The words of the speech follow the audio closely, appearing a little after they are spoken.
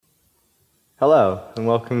Hello, and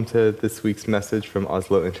welcome to this week's message from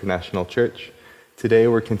Oslo International Church. Today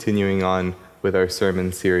we're continuing on with our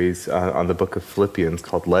sermon series on the book of Philippians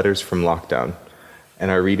called Letters from Lockdown.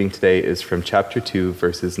 And our reading today is from chapter 2,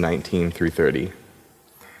 verses 19 through 30.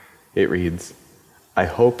 It reads, "I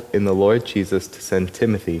hope in the Lord Jesus to send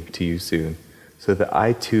Timothy to you soon, so that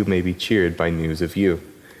I too may be cheered by news of you.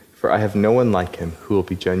 For I have no one like him who will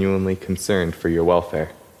be genuinely concerned for your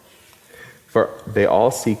welfare. For they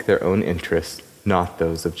all seek their own interests, not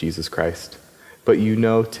those of Jesus Christ. But you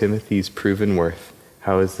know Timothy's proven worth,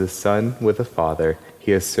 how as the son with a father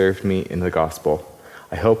he has served me in the gospel.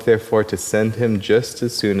 I hope therefore to send him just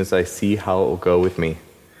as soon as I see how it will go with me.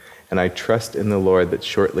 And I trust in the Lord that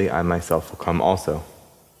shortly I myself will come also.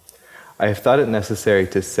 I have thought it necessary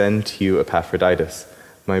to send to you Epaphroditus,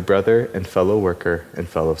 my brother and fellow worker and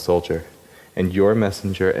fellow soldier, and your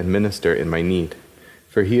messenger and minister in my need.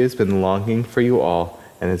 For he has been longing for you all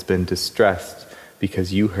and has been distressed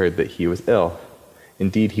because you heard that he was ill.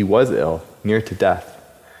 Indeed, he was ill, near to death.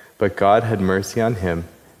 But God had mercy on him,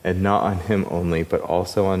 and not on him only, but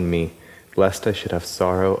also on me, lest I should have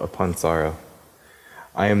sorrow upon sorrow.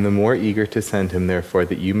 I am the more eager to send him, therefore,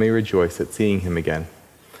 that you may rejoice at seeing him again,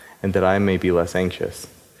 and that I may be less anxious.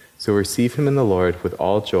 So receive him in the Lord with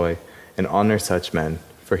all joy, and honor such men,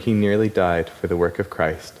 for he nearly died for the work of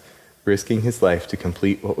Christ, risking his life to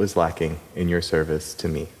complete what was lacking in your service to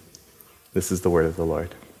me." This is the word of the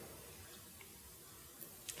Lord.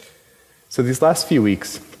 So these last few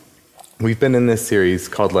weeks, we've been in this series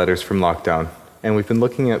called Letters from Lockdown, and we've been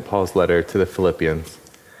looking at Paul's letter to the Philippians.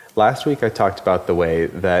 Last week I talked about the way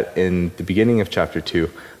that in the beginning of chapter 2,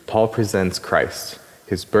 Paul presents Christ,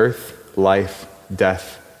 his birth, life,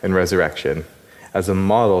 death, and resurrection, as a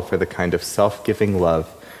model for the kind of self-giving love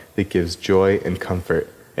that gives joy and comfort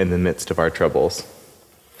in the midst of our troubles.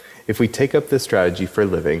 If we take up this strategy for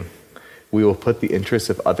living, we will put the interests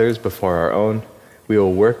of others before our own. We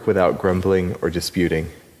will work without grumbling or disputing.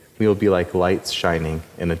 We will be like lights shining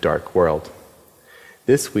in a dark world.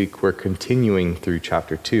 This week, we're continuing through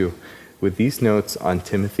chapter 2 with these notes on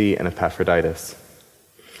Timothy and Epaphroditus.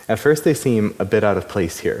 At first, they seem a bit out of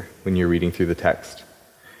place here when you're reading through the text.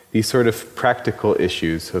 These sort of practical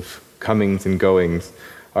issues of comings and goings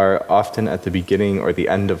are often at the beginning or the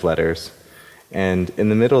end of letters, and in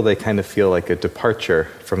the middle they kind of feel like a departure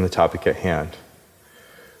from the topic at hand.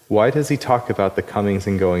 Why does he talk about the comings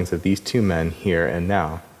and goings of these two men here and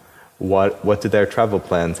now? What do their travel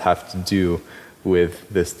plans have to do with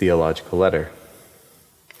this theological letter?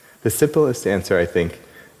 The simplest answer, I think,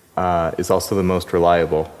 is also the most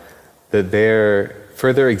reliable, that they're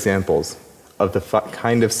further examples of the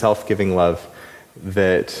kind of self-giving love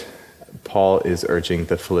that Paul is urging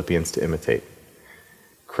the Philippians to imitate.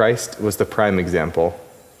 Christ was the prime example.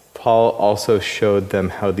 Paul also showed them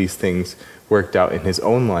how these things worked out in his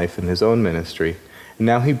own life, in his own ministry. And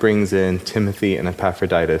now he brings in Timothy and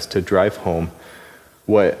Epaphroditus to drive home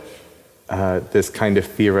what this kind of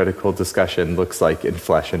theoretical discussion looks like in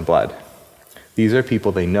flesh and blood. These are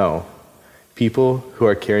people they know, people who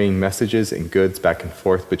are carrying messages and goods back and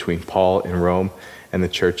forth between Paul in Rome and the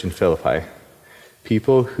church in Philippi.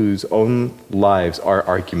 People whose own lives are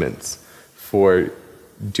arguments for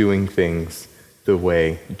doing things the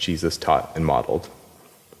way Jesus taught and modeled.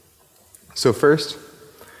 So first,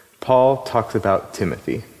 Paul talks about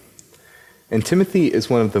Timothy. And Timothy is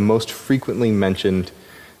one of the most frequently mentioned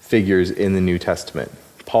figures in the New Testament.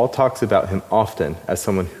 Paul talks about him often as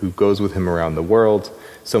someone who goes with him around the world,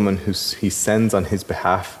 someone who he sends on his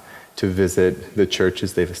behalf to visit the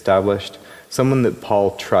churches they've established, someone that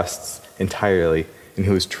Paul trusts entirely and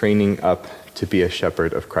who is training up to be a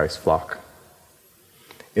shepherd of Christ's flock.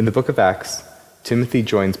 In the book of Acts, Timothy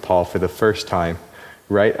joins Paul for the first time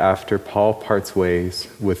right after Paul parts ways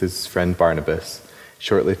with his friend Barnabas,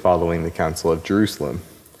 shortly following the Council of Jerusalem.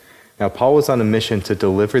 Now, Paul was on a mission to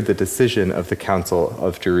deliver the decision of the Council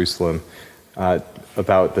of Jerusalem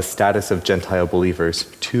about the status of Gentile believers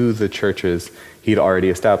to the churches he'd already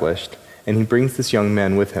established, and he brings this young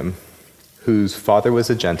man with him, whose father was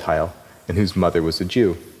a Gentile and whose mother was a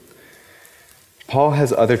Jew. Paul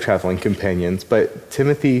has other traveling companions, but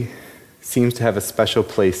Timothy seems to have a special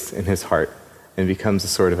place in his heart and becomes a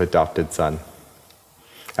sort of adopted son.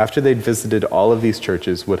 After they'd visited all of these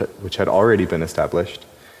churches which had already been established,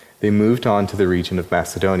 they moved on to the region of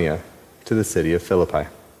Macedonia, to the city of Philippi.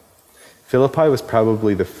 Philippi was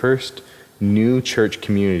probably the first new church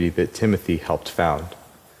community that Timothy helped found.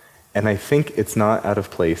 And I think it's not out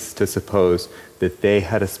of place to suppose that they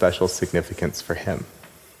had a special significance for him.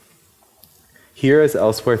 Here, as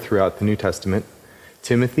elsewhere throughout the New Testament,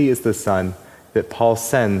 Timothy is the son that Paul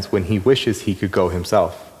sends when he wishes he could go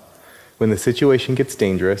himself. When the situation gets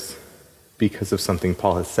dangerous because of something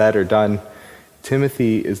Paul has said or done,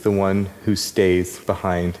 Timothy is the one who stays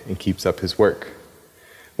behind and keeps up his work.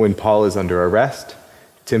 When Paul is under arrest,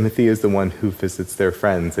 Timothy is the one who visits their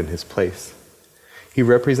friends in his place. He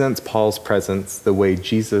represents Paul's presence the way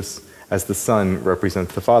Jesus, as the Son,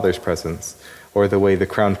 represents the Father's presence, or the way the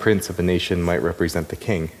crown prince of a nation might represent the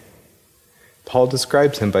king. Paul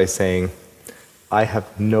describes him by saying, "I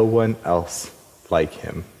have no one else like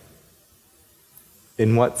him."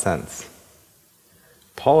 In what sense?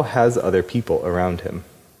 Paul has other people around him.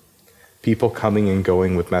 People coming and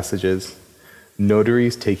going with messages,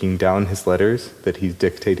 notaries taking down his letters that he's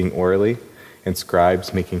dictating orally, and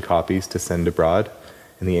scribes making copies to send abroad.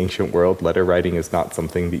 In the ancient world, letter writing is not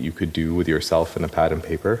something that you could do with yourself and a pad and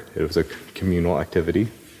paper. It was a communal activity.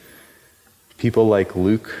 People like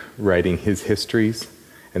Luke writing his histories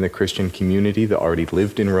and the Christian community that already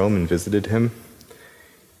lived in Rome and visited him.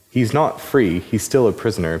 He's not free, he's still a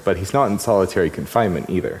prisoner, but he's not in solitary confinement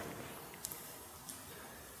either.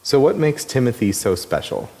 So what makes Timothy so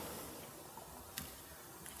special?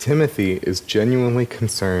 Timothy is genuinely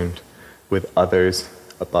concerned with others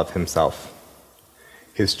above himself.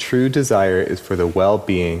 His true desire is for the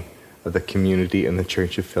well-being of the community in the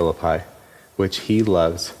church of Philippi, which he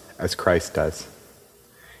loves as Christ does.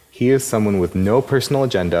 He is someone with no personal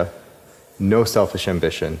agenda, no selfish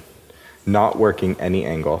ambition, not working any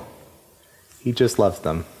angle. He just loves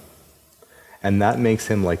them. And that makes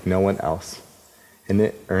him like no one else, and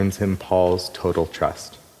it earns him Paul's total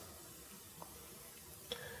trust.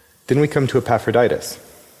 Then we come to Epaphroditus.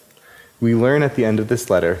 We learn at the end of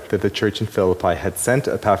this letter that the church in Philippi had sent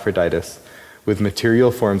Epaphroditus with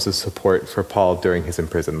material forms of support for Paul during his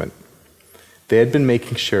imprisonment. They had been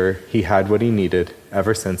making sure he had what he needed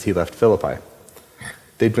ever since he left Philippi.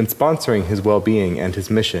 They'd been sponsoring his well-being and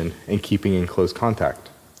his mission and keeping in close contact.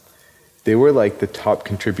 They were like the top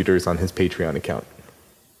contributors on his Patreon account.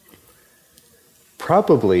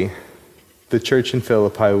 Probably, the church in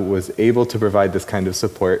Philippi was able to provide this kind of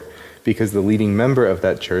support because the leading member of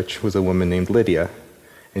that church was a woman named Lydia,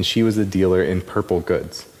 and she was a dealer in purple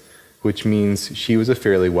goods, which means she was a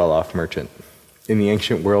fairly well-off merchant. In the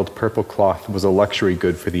ancient world, purple cloth was a luxury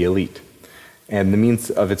good for the elite, and the means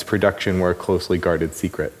of its production were a closely guarded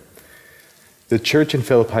secret. The church in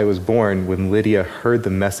Philippi was born when Lydia heard the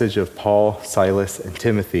message of Paul, Silas, and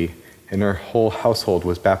Timothy, and her whole household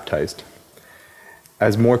was baptized.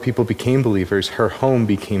 As more people became believers, her home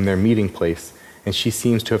became their meeting place, and she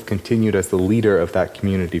seems to have continued as the leader of that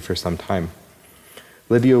community for some time.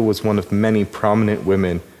 Lydia was one of many prominent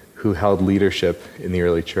women who held leadership in the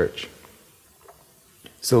early church.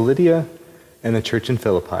 So Lydia and the church in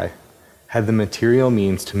Philippi had the material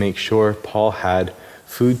means to make sure Paul had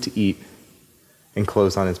food to eat and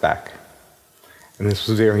clothes on his back. And this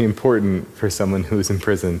was very important for someone who was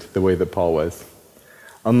imprisoned the way that Paul was.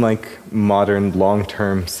 Unlike modern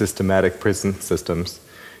long-term systematic prison systems,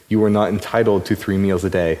 you were not entitled to 3 meals a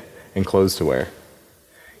day and clothes to wear.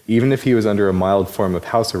 Even if he was under a mild form of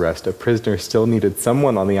house arrest, a prisoner still needed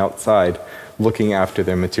someone on the outside looking after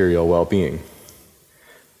their material well-being.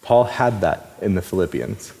 Paul had that in the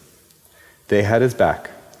Philippians. They had his back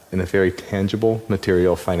in a very tangible,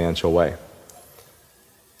 material, financial way.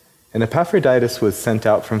 And Epaphroditus was sent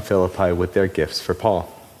out from Philippi with their gifts for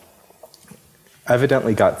Paul.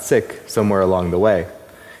 Evidently got sick somewhere along the way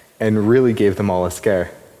and really gave them all a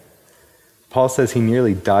scare. Paul says he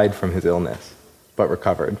nearly died from his illness, but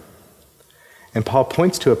recovered. And Paul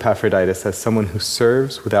points to Epaphroditus as someone who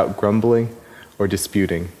serves without grumbling or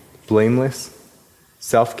disputing, blameless,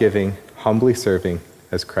 self-giving, humbly serving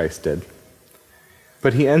as Christ did.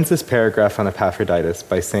 But he ends this paragraph on Epaphroditus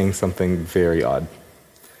by saying something very odd.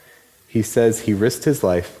 He says he risked his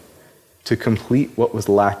life to complete what was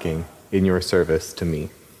lacking in your service to me.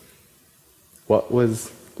 What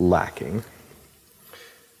was lacking?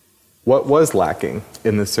 What was lacking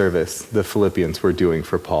in the service the Philippians were doing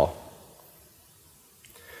for Paul?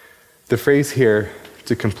 The phrase here,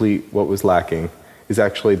 to complete what was lacking, is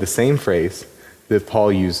actually the same phrase that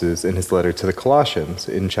Paul uses in his letter to the Colossians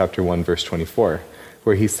in chapter 1, verse 24,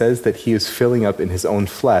 where he says that he is filling up in his own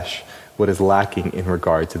flesh what is lacking in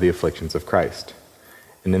regard to the afflictions of Christ.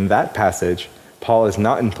 And in that passage, Paul is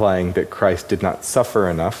not implying that Christ did not suffer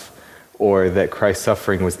enough or that Christ's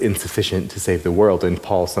suffering was insufficient to save the world and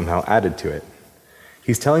Paul somehow added to it.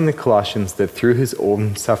 He's telling the Colossians that through his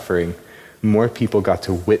own suffering, more people got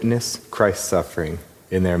to witness Christ's suffering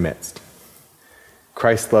in their midst.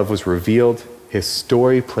 Christ's love was revealed, his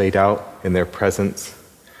story played out in their presence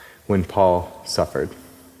when Paul suffered.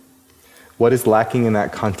 What is lacking in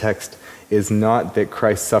that context is not that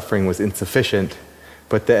Christ's suffering was insufficient,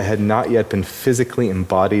 but that had not yet been physically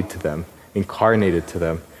embodied to them, incarnated to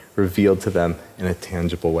them, revealed to them in a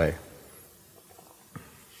tangible way.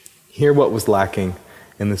 Here, what was lacking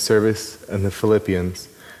in the service in the Philippians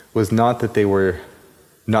was not that they were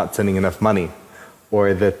not sending enough money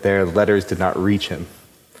or that their letters did not reach him.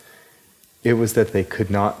 It was that they could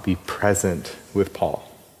not be present with Paul.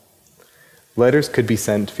 Letters could be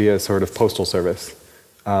sent via a sort of postal service.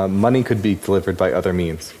 Money could be delivered by other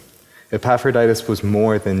means. Epaphroditus was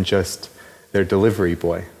more than just their delivery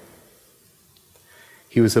boy.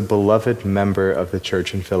 He was a beloved member of the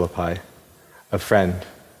church in Philippi, a friend,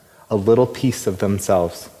 a little piece of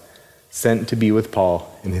themselves, sent to be with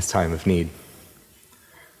Paul in his time of need.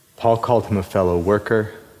 Paul called him a fellow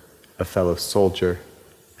worker, a fellow soldier,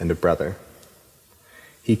 and a brother.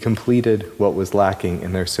 He completed what was lacking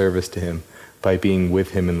in their service to him by being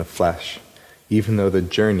with him in the flesh, even though the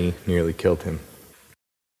journey nearly killed him.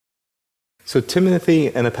 So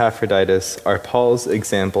Timothy and Epaphroditus are Paul's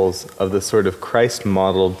examples of the sort of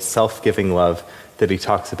Christ-modeled, self-giving love that he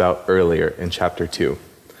talks about earlier in chapter 2.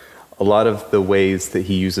 A lot of the ways that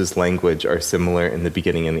he uses language are similar in the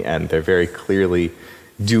beginning and the end. They're very clearly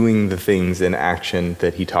doing the things in action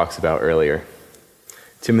that he talks about earlier.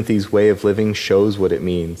 Timothy's way of living shows what it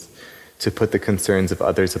means to put the concerns of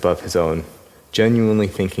others above his own, genuinely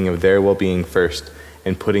thinking of their well-being first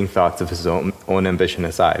and putting thoughts of his own ambition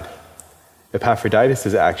aside.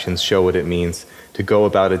 Epaphroditus' actions show what it means to go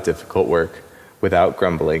about a difficult work without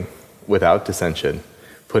grumbling, without dissension,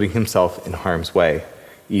 putting himself in harm's way,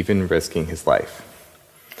 even risking his life.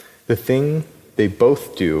 The thing they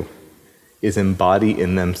both do is embody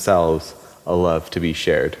in themselves a love to be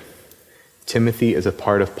shared. Timothy is a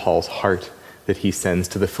part of Paul's heart that he sends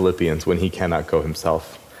to the Philippians when he cannot go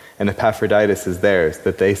himself, and Epaphroditus is theirs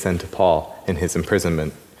that they send to Paul in his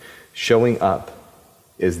imprisonment. Showing up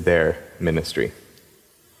is their ministry.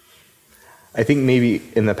 I think maybe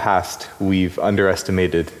in the past we've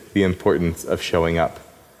underestimated the importance of showing up,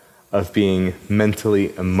 of being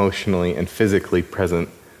mentally, emotionally, and physically present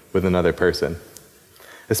with another person.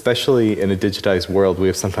 Especially in a digitized world, we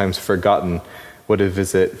have sometimes forgotten what a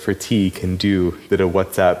visit for tea can do that a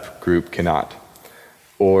WhatsApp group cannot,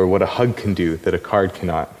 or what a hug can do that a card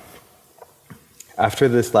cannot. After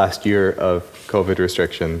this last year of COVID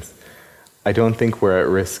restrictions, I don't think we're at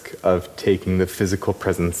risk of taking the physical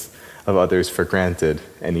presence of others for granted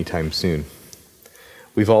anytime soon.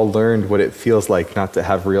 We've all learned what it feels like not to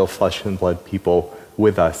have real flesh and blood people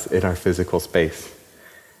with us in our physical space.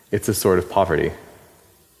 It's a sort of poverty.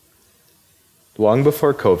 Long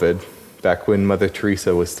before COVID, back when Mother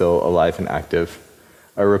Teresa was still alive and active,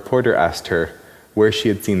 a reporter asked her where she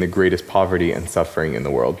had seen the greatest poverty and suffering in the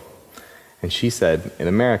world. And she said, in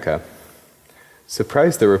America.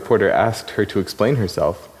 Surprised, the reporter asked her to explain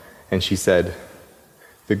herself, and she said,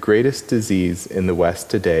 "The greatest disease in the West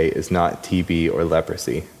today is not TB or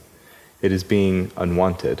leprosy. It is being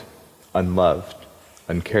unwanted, unloved,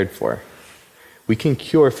 uncared for. We can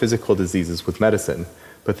cure physical diseases with medicine,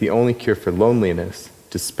 but the only cure for loneliness,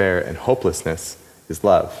 despair, and hopelessness is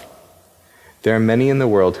love. There are many in the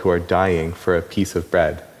world who are dying for a piece of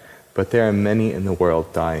bread, but there are many in the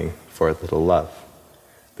world dying for a little love.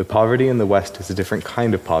 The poverty in the West is a different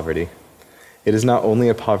kind of poverty. It is not only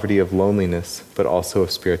a poverty of loneliness, but also of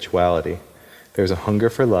spirituality. There is a hunger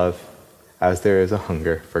for love, as there is a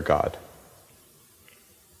hunger for God."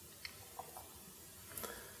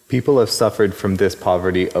 People have suffered from this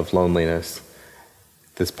poverty of loneliness,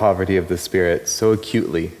 this poverty of the spirit, so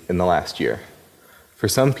acutely in the last year. For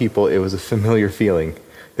some people, it was a familiar feeling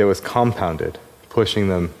that was compounded, pushing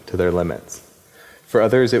them to their limits. For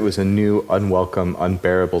others, it was a new, unwelcome,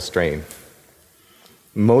 unbearable strain.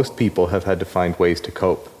 Most people have had to find ways to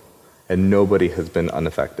cope, and nobody has been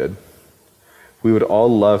unaffected. We would all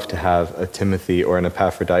love to have a Timothy or an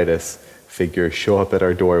Epaphroditus figure show up at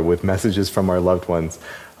our door with messages from our loved ones,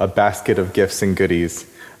 a basket of gifts and goodies,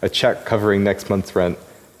 a check covering next month's rent,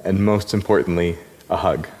 and most importantly, a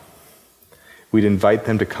hug. We'd invite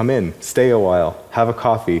them to come in, stay a while, have a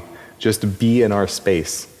coffee, just be in our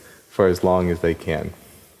space for as long as they can.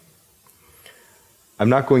 I'm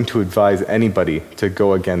not going to advise anybody to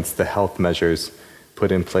go against the health measures put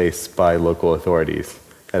in place by local authorities.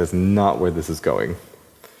 That is not where this is going.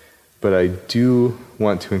 But I do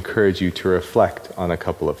want to encourage you to reflect on a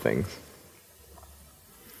couple of things.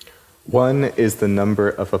 One is the number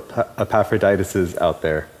of Epaphroditus out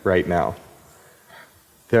there right now.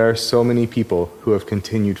 There are so many people who have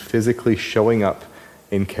continued physically showing up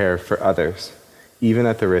in care for others, even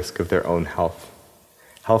at the risk of their own health.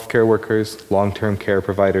 Healthcare workers, long-term care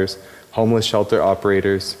providers, homeless shelter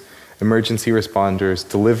operators, emergency responders,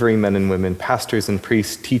 delivery men and women, pastors and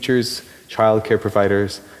priests, teachers, childcare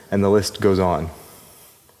providers, and the list goes on.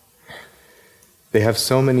 They have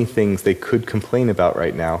so many things they could complain about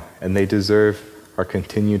right now, and they deserve our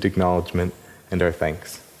continued acknowledgement and our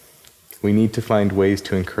thanks. We need to find ways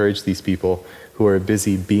to encourage these people who are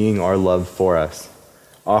busy being our love for us,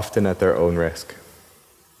 often at their own risk.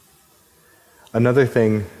 Another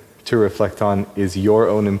thing to reflect on is your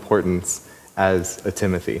own importance as a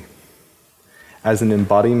Timothy, as an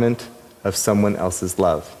embodiment of someone else's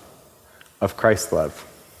love, of Christ's love.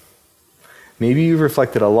 Maybe you've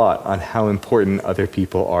reflected a lot on how important other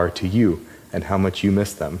people are to you and how much you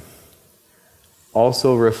miss them.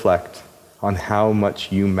 Also reflect on how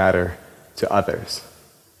much you matter to others,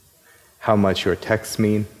 how much your texts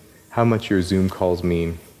mean, how much your Zoom calls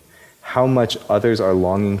mean, how much others are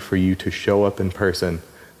longing for you to show up in person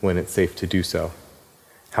when it's safe to do so,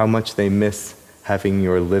 how much they miss having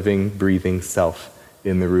your living, breathing self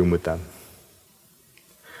in the room with them.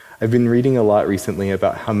 I've been reading a lot recently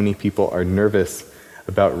about how many people are nervous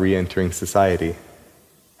about re-entering society,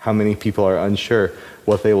 how many people are unsure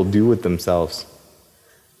what they will do with themselves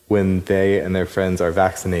when they and their friends are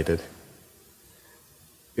vaccinated.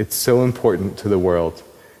 It's so important to the world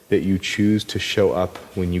that you choose to show up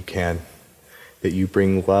when you can, that you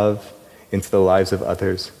bring love into the lives of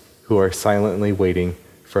others who are silently waiting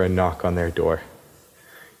for a knock on their door.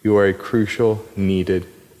 You are a crucial, needed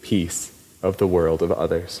piece of the world of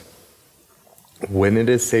others. When it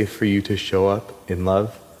is safe for you to show up in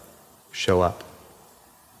love, show up.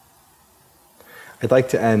 I'd like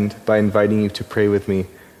to end by inviting you to pray with me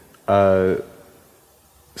a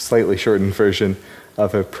slightly shortened version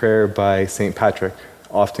of a prayer by St. Patrick,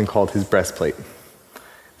 often called his breastplate.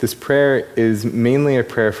 This prayer is mainly a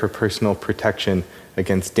prayer for personal protection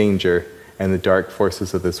against danger and the dark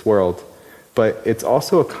forces of this world, but it's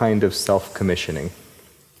also a kind of self-commissioning.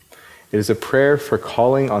 It is a prayer for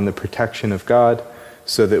calling on the protection of God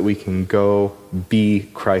so that we can go be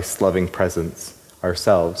Christ's loving presence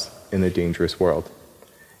ourselves in a dangerous world.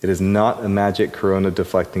 It is not a magic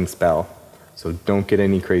corona-deflecting spell, so don't get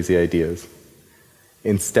any crazy ideas.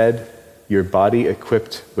 Instead, your body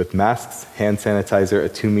equipped with masks, hand sanitizer, a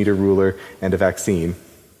 2-meter ruler, and a vaccine,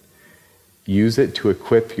 use it to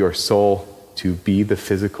equip your soul to be the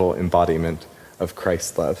physical embodiment of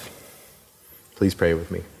Christ's love. Please pray with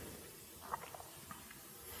me.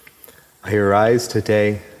 I arise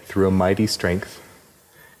today through a mighty strength,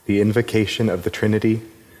 the invocation of the Trinity,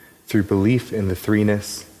 through belief in the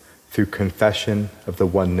threeness, through confession of the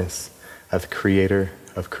oneness of the Creator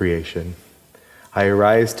of creation. I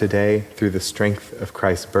arise today through the strength of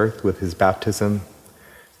Christ's birth with his baptism,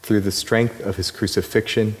 through the strength of his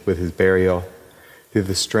crucifixion with his burial, through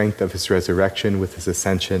the strength of his resurrection with his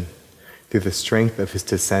ascension, through the strength of his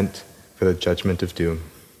descent for the judgment of doom.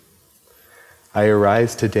 I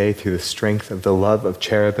arise today through the strength of the love of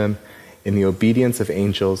cherubim, in the obedience of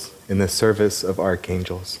angels, in the service of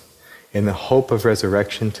archangels, in the hope of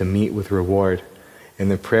resurrection to meet with reward, in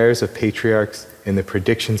the prayers of patriarchs, in the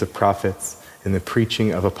predictions of prophets, in the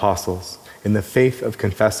preaching of apostles, in the faith of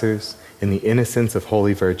confessors, in the innocence of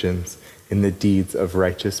holy virgins, in the deeds of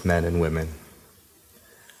righteous men and women.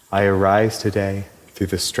 I arise today through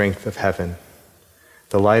the strength of heaven,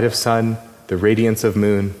 the light of sun, the radiance of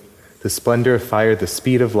moon, the splendor of fire, the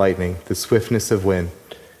speed of lightning, the swiftness of wind,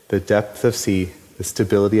 the depth of sea, the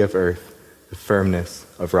stability of earth, the firmness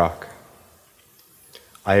of rock.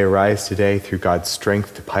 I arise today through God's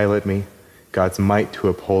strength to pilot me, God's might to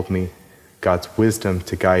uphold me, God's wisdom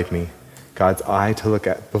to guide me, God's eye to look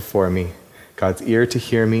at before me, God's ear to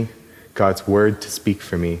hear me, God's word to speak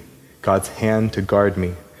for me, God's hand to guard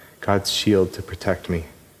me, God's shield to protect me,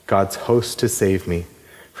 God's host to save me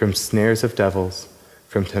from snares of devils,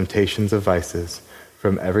 from temptations of vices,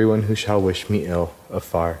 from everyone who shall wish me ill,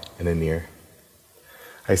 afar and anear.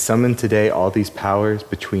 I summon today all these powers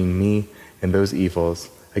between me and those evils,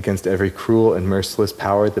 against every cruel and merciless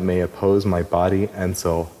power that may oppose my body and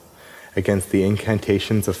soul, against the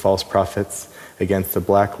incantations of false prophets, against the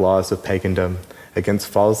black laws of pagandom, against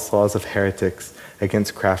false laws of heretics,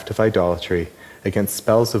 against craft of idolatry, against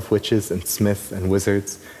spells of witches and smiths and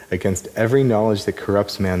wizards, against every knowledge that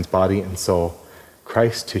corrupts man's body and soul,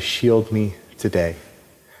 Christ to shield me today,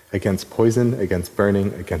 against poison, against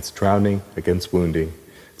burning, against drowning, against wounding,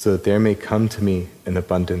 so that there may come to me an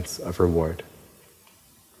abundance of reward.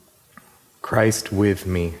 Christ with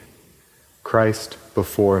me, Christ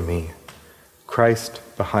before me, Christ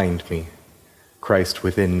behind me, Christ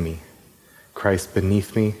within me, Christ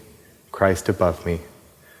beneath me, Christ above me,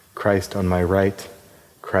 Christ on my right,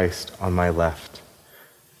 Christ on my left,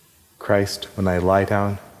 Christ when I lie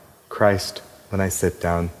down, Christ when I sit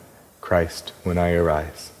down, Christ when I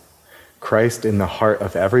arise. Christ in the heart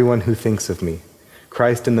of everyone who thinks of me,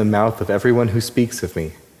 Christ in the mouth of everyone who speaks of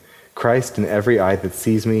me, Christ in every eye that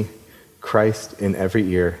sees me, Christ in every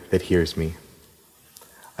ear that hears me.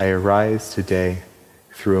 I arise today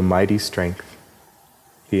through a mighty strength,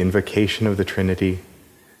 the invocation of the Trinity,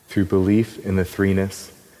 through belief in the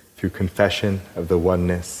threeness, through confession of the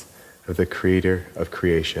oneness of the Creator of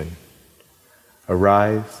creation.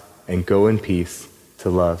 Arise and go in peace to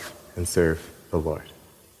love and serve the Lord.